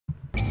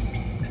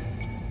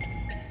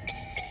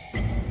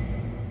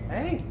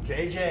Hey,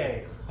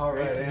 JJ. All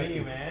right, Great to Anthony. meet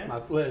you, man. My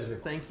pleasure.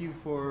 Thank you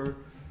for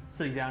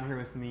sitting down here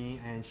with me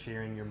and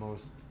sharing your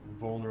most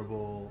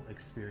vulnerable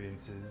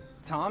experiences.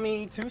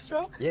 Tommy,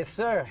 two-stroke? Yes,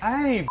 sir.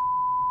 Hey.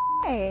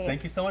 Hey.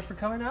 Thank you so much for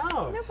coming out.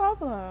 No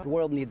problem. The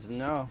world needs to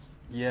know.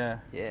 Yeah.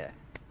 Yeah.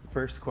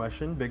 First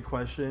question, big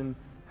question.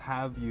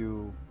 Have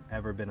you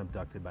ever been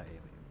abducted by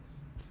aliens?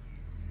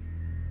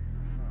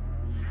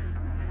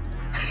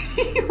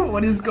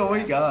 What is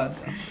going on?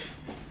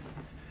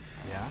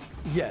 Yeah?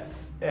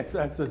 Yes, that's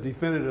a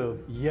definitive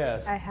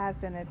yes. I have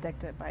been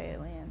abducted by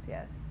aliens,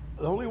 yes.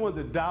 The only one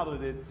that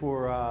doubted it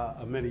for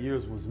many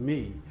years was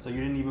me. So you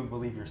didn't even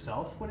believe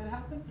yourself when it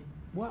happened?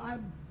 Well,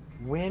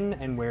 When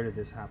and where did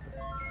this happen?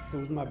 it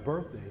was my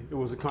birthday. It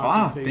was a Ah,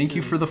 confrontation. thank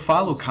you for the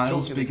follow, I was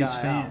Kyle's choking the biggest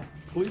guy fan. out.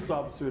 Police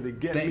officer to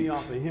get me Thanks.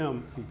 off of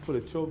him, he put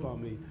a choke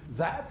on me.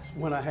 That's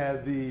when I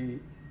had the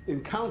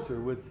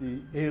encounter with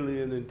the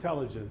alien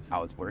intelligence. I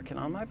was working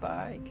on my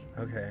bike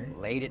Okay.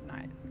 late at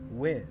night.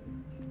 When?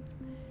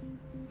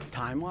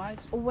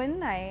 Time-wise, One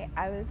night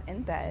I was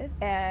in bed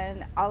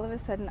and all of a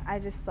sudden I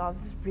just saw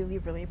this really,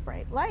 really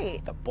bright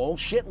light. the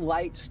bullshit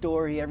light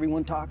story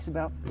everyone talks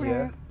about.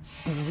 Yeah.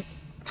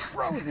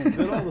 Frozen.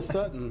 Then all of a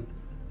sudden,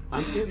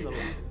 I'm in the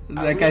light.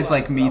 That guy's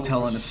like me I was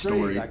telling a restrained.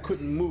 story. I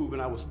couldn't move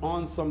and I was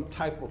on some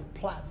type of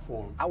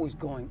platform. I was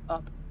going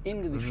up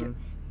into the ship.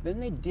 Then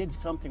they did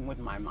something with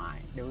my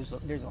mind. There's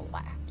a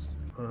lapse.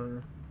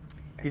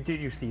 Did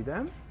you see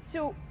them?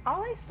 So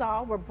all I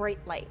saw were bright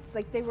lights.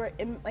 Like they were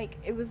in, like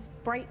it was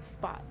bright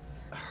spots.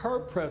 Her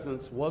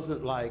presence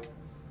wasn't like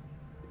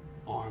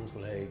arms,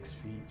 legs,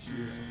 feet.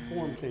 She was a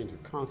form changer,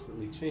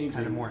 constantly changing.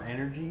 Kind of more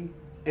energy?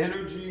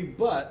 energy,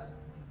 but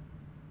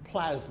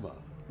plasma.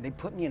 They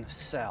put me in a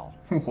cell.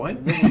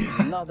 What? There was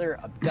another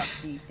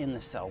abductee in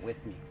the cell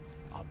with me.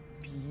 A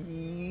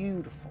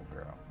beautiful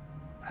girl.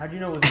 How do you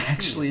know it was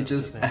Actually,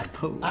 just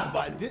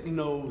I didn't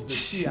know it was a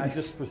she. I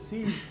just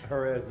perceived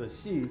her as a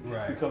she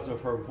because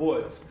of her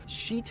voice.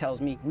 She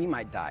tells me we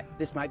might die.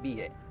 This might be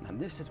it. Now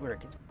this is where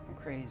it gets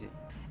crazy.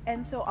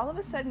 And so all of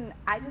a sudden,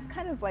 I just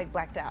kind of like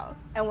blacked out.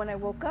 And when I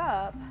woke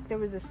up, there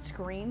was a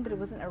screen, but it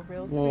wasn't a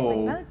real screen, Whoa.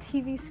 like not a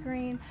TV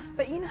screen.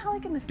 But you know how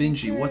like in the Benji,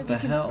 future, what the you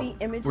can hell? see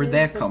images, Where'd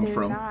that but come they're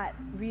from? not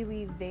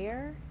really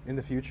there? In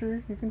the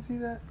future, you can see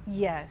that?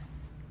 Yes.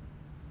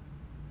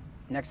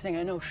 Next thing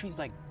I know, she's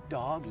like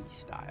doggy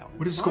style.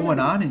 What is going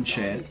on in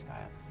chat? Doggy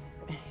style.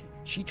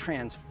 She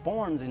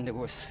transforms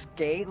into a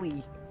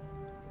scaly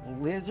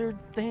lizard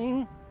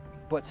thing,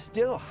 but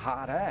still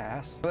hot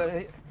ass. But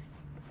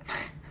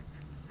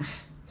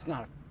it's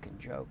not a fucking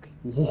joke.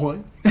 What?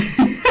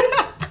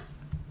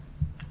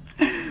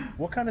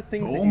 What kind of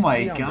things Oh did you my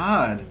see on the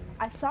God. screen?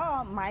 I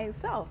saw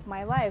myself,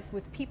 my life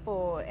with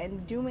people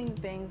and doing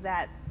things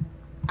that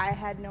I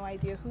had no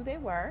idea who they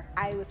were.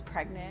 I was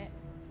pregnant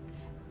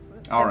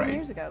All 7 right.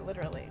 years ago,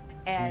 literally.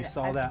 And And you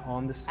saw that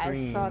on the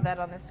screen. I saw that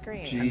on the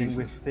screen. Gee. And then Jesus.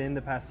 within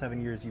the past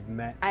 7 years, you've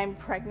met I'm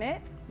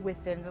pregnant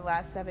within the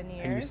last 7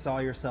 years. and you saw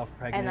yourself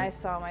pregnant. And I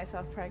saw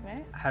myself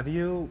pregnant. Have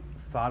you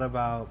thought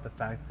about the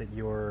fact that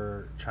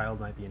your child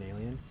might be an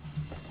alien?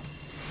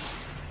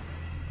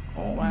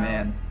 Oh Wow.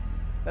 man.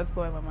 That's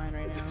blowing my mind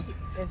right now.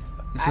 If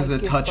This I is a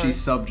give touchy birth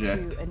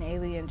subject. to an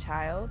alien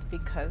child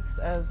because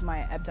of my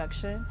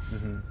abduction,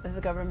 that the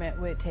government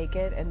would take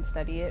it and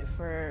study it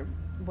for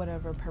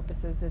whatever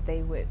purposes that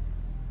they would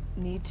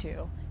need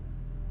to.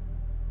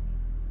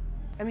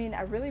 I mean,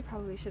 I really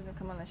probably shouldn't have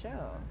come on the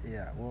show.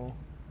 Yeah, well,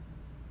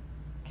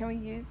 Can we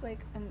use like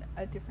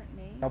a different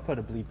name? I'll put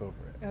a bleep over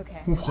it.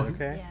 Okay. Is that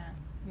okay?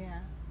 Yeah.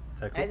 Is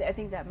that cool? I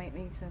think that might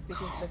make sense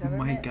because the Oh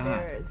my government, God.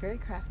 they're very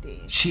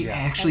crafty. She Yeah.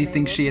 actually And they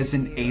thinks will she has take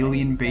an you and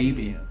alien study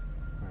baby. you. All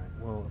right,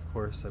 well, of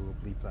course, I will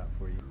bleep that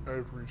for you. I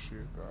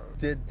appreciate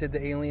that. Did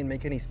the alien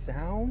make any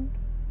sound?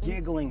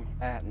 Giggling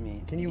at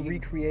me. Can you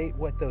recreate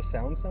what those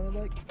sounds sounded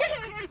like?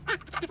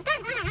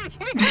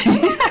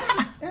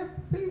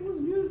 Everything was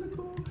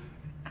musical.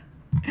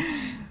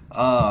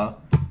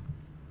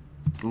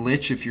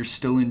 Lich, if you're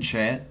still in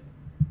chat,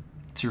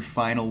 it's your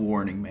final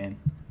warning, man.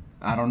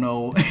 I don't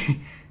know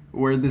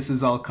where this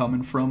is all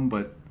coming from,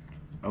 but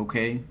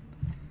okay.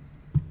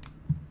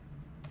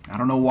 I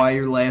don't know why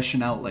you're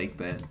lashing out like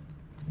that.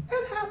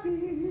 And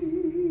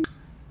happy.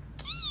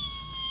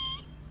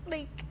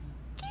 Like,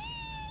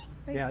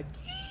 Yeah.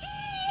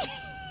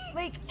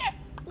 like,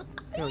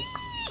 Yeah, like-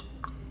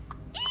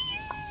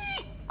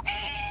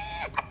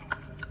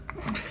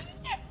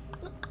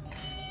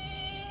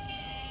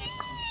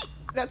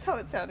 that's how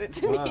it sounded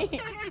to Wow. me.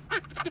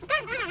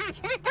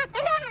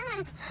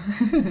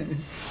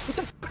 What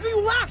the f are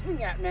you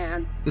laughing at,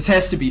 man? This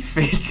has to be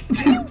fake.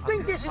 You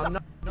think this is a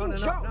No, no,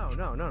 joke?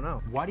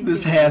 no. Why do you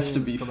This think has to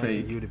aliens be selected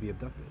fake. you to be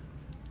abducted?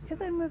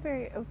 Because I'm a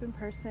very open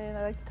person.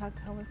 I like to talk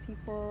to homeless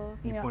people.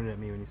 You know. pointed at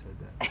me when you said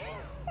that.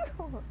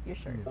 Your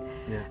shirt.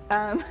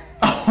 Yeah.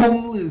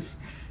 Homeless.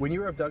 When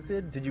you were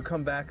abducted, did you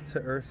come back to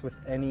Earth with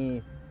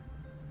any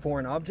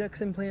foreign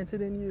objects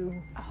implanted in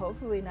you?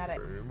 Hopefully not.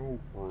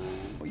 Well,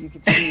 you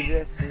could see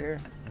this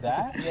here.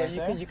 That?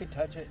 Yeah, you could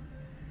touch it.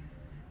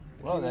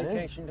 Whoa, that is.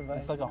 communication device.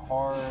 It's like a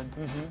hard.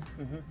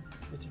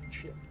 It's a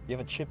chip. You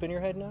have a chip in your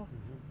head now?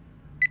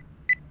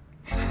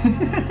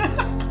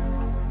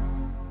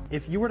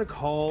 If you were to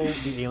call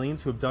the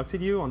aliens who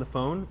abducted you on the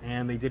phone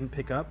and they didn't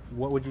pick up,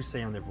 what would you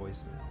say on their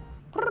voicemail?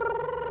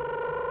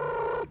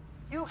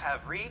 You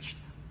have reached.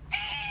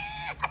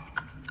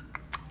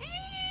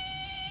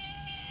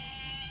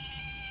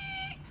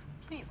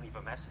 Please leave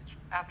a message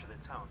after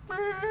the tone.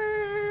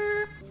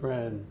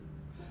 Friend,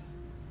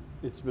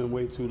 it's been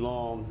way too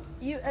long.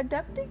 You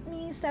abducted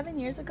me 7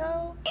 years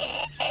ago.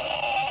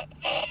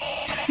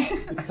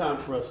 It's time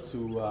for us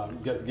to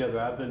get together.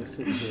 I've been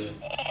sitting here.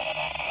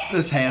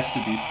 This has to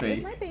be Is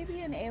fake. my baby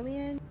an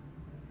alien?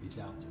 Reach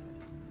out to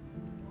me.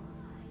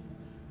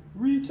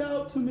 Reach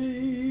out to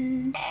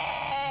me.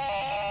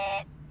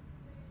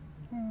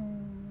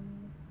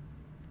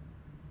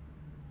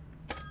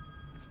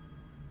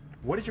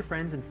 What did your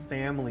friends and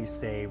family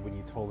say when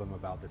you told them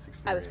about this I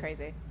experience? was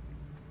crazy.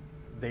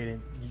 They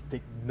didn't.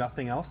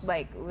 Nothing else.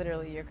 Like,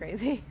 literally, you're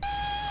crazy.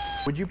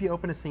 Would you be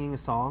open to singing a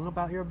song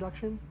about your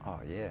abduction? Oh,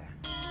 yeah.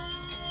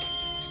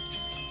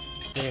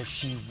 There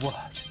she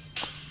was.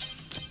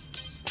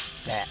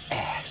 That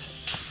ass.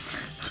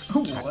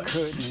 I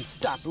couldn't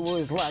stop. It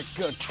was like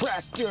a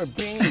tractor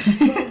beam.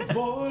 The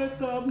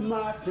voice of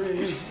my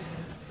friend.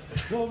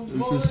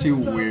 This is too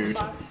weird.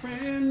 My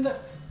friend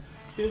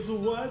is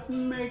what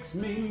makes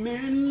me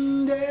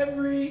mend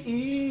every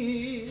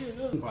ear.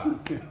 Wow.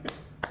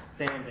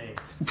 Standing.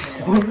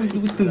 What was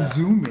with the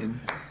zoom in?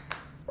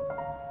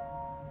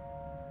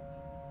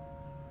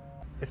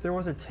 If there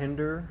was a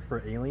Tinder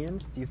for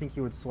aliens, do you think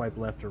you would swipe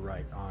left or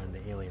right on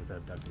the aliens that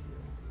abducted you?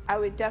 I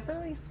would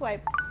definitely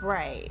swipe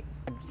right.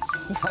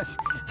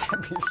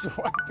 I'd be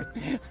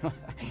swiping.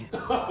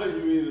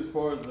 You mean as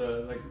far as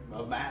like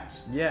a match?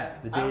 Yeah,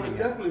 the I dating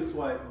would app. definitely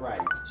swipe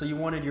right. So you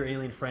wanted your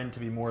alien friend to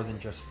be more than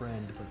just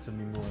friend, but to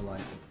be more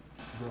like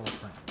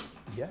girlfriend.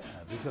 Yeah,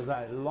 because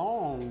I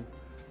long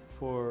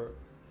for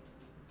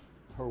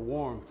her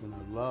warmth and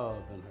her love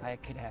and her. I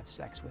could have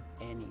sex with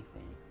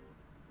anything.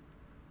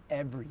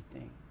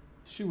 Everything.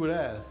 She would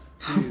ask,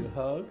 "You need a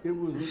hug?" It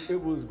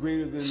was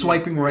greater than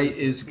Swiping right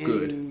is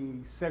good.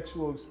 any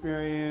sexual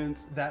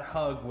experience, That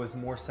hug was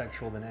more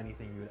sexual than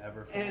anything you would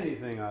ever feel.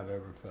 anything I've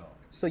ever felt.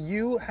 So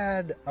you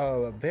had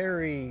a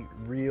very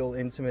real,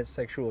 intimate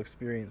sexual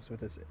experience with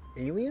this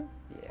alien?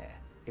 Yeah,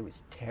 it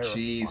was terrifying.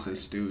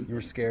 Jesus, dude. You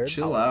were scared?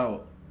 Chill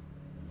out.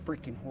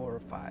 Freaking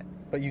horrified.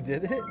 But you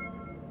did it?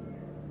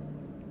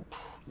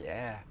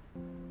 Yeah.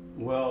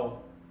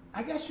 Well,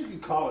 I guess you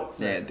could call it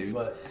sex, Yeah, dude.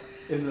 but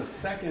in the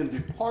second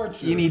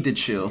departure, You need to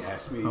chill. she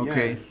asked me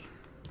Okay. again,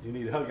 you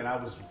need a hug, and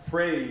I was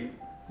afraid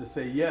to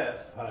say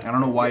yes. But I don't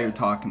know said why yes. you're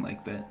talking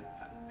like that.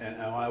 And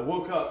when I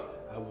woke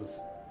up, I was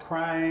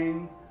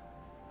crying.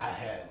 I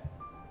had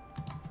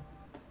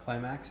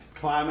Climax?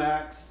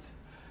 climaxed.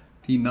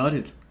 He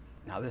nutted.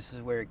 Now this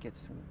is where it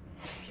gets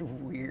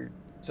weird.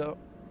 So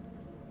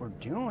we're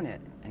doing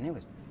it, and it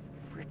was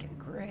freaking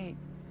great.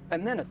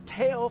 And then a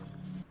tail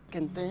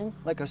fucking thing,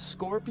 like a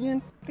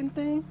scorpion fucking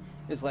thing,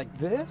 is like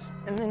this,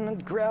 and then I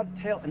grab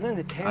the tail, and then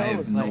the tail I have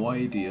is no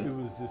like, idea. It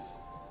was just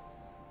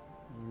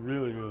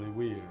really, really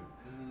weird.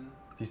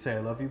 Do you say I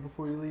love you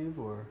before you leave,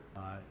 or?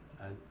 I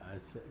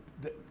said,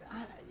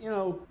 you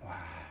know, wow.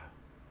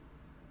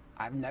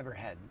 I've never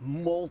had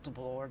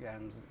multiple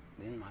orgasms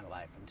in my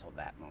life until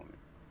that moment.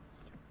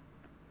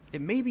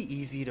 It may be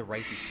easy to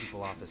write these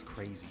people off as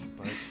crazy,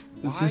 but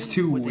This why is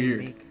too would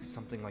weird. they make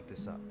something like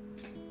this up?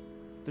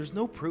 There's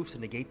no proof to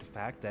negate the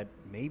fact that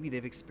maybe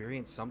they've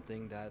experienced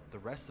something that the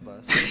rest of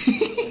us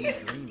only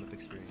dream of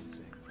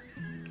experiencing.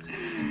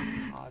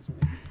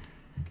 Cosmic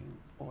fucking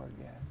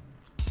orgasm.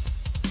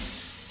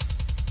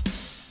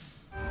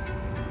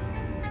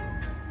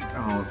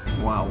 Oh,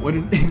 wow. What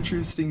an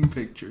interesting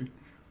picture.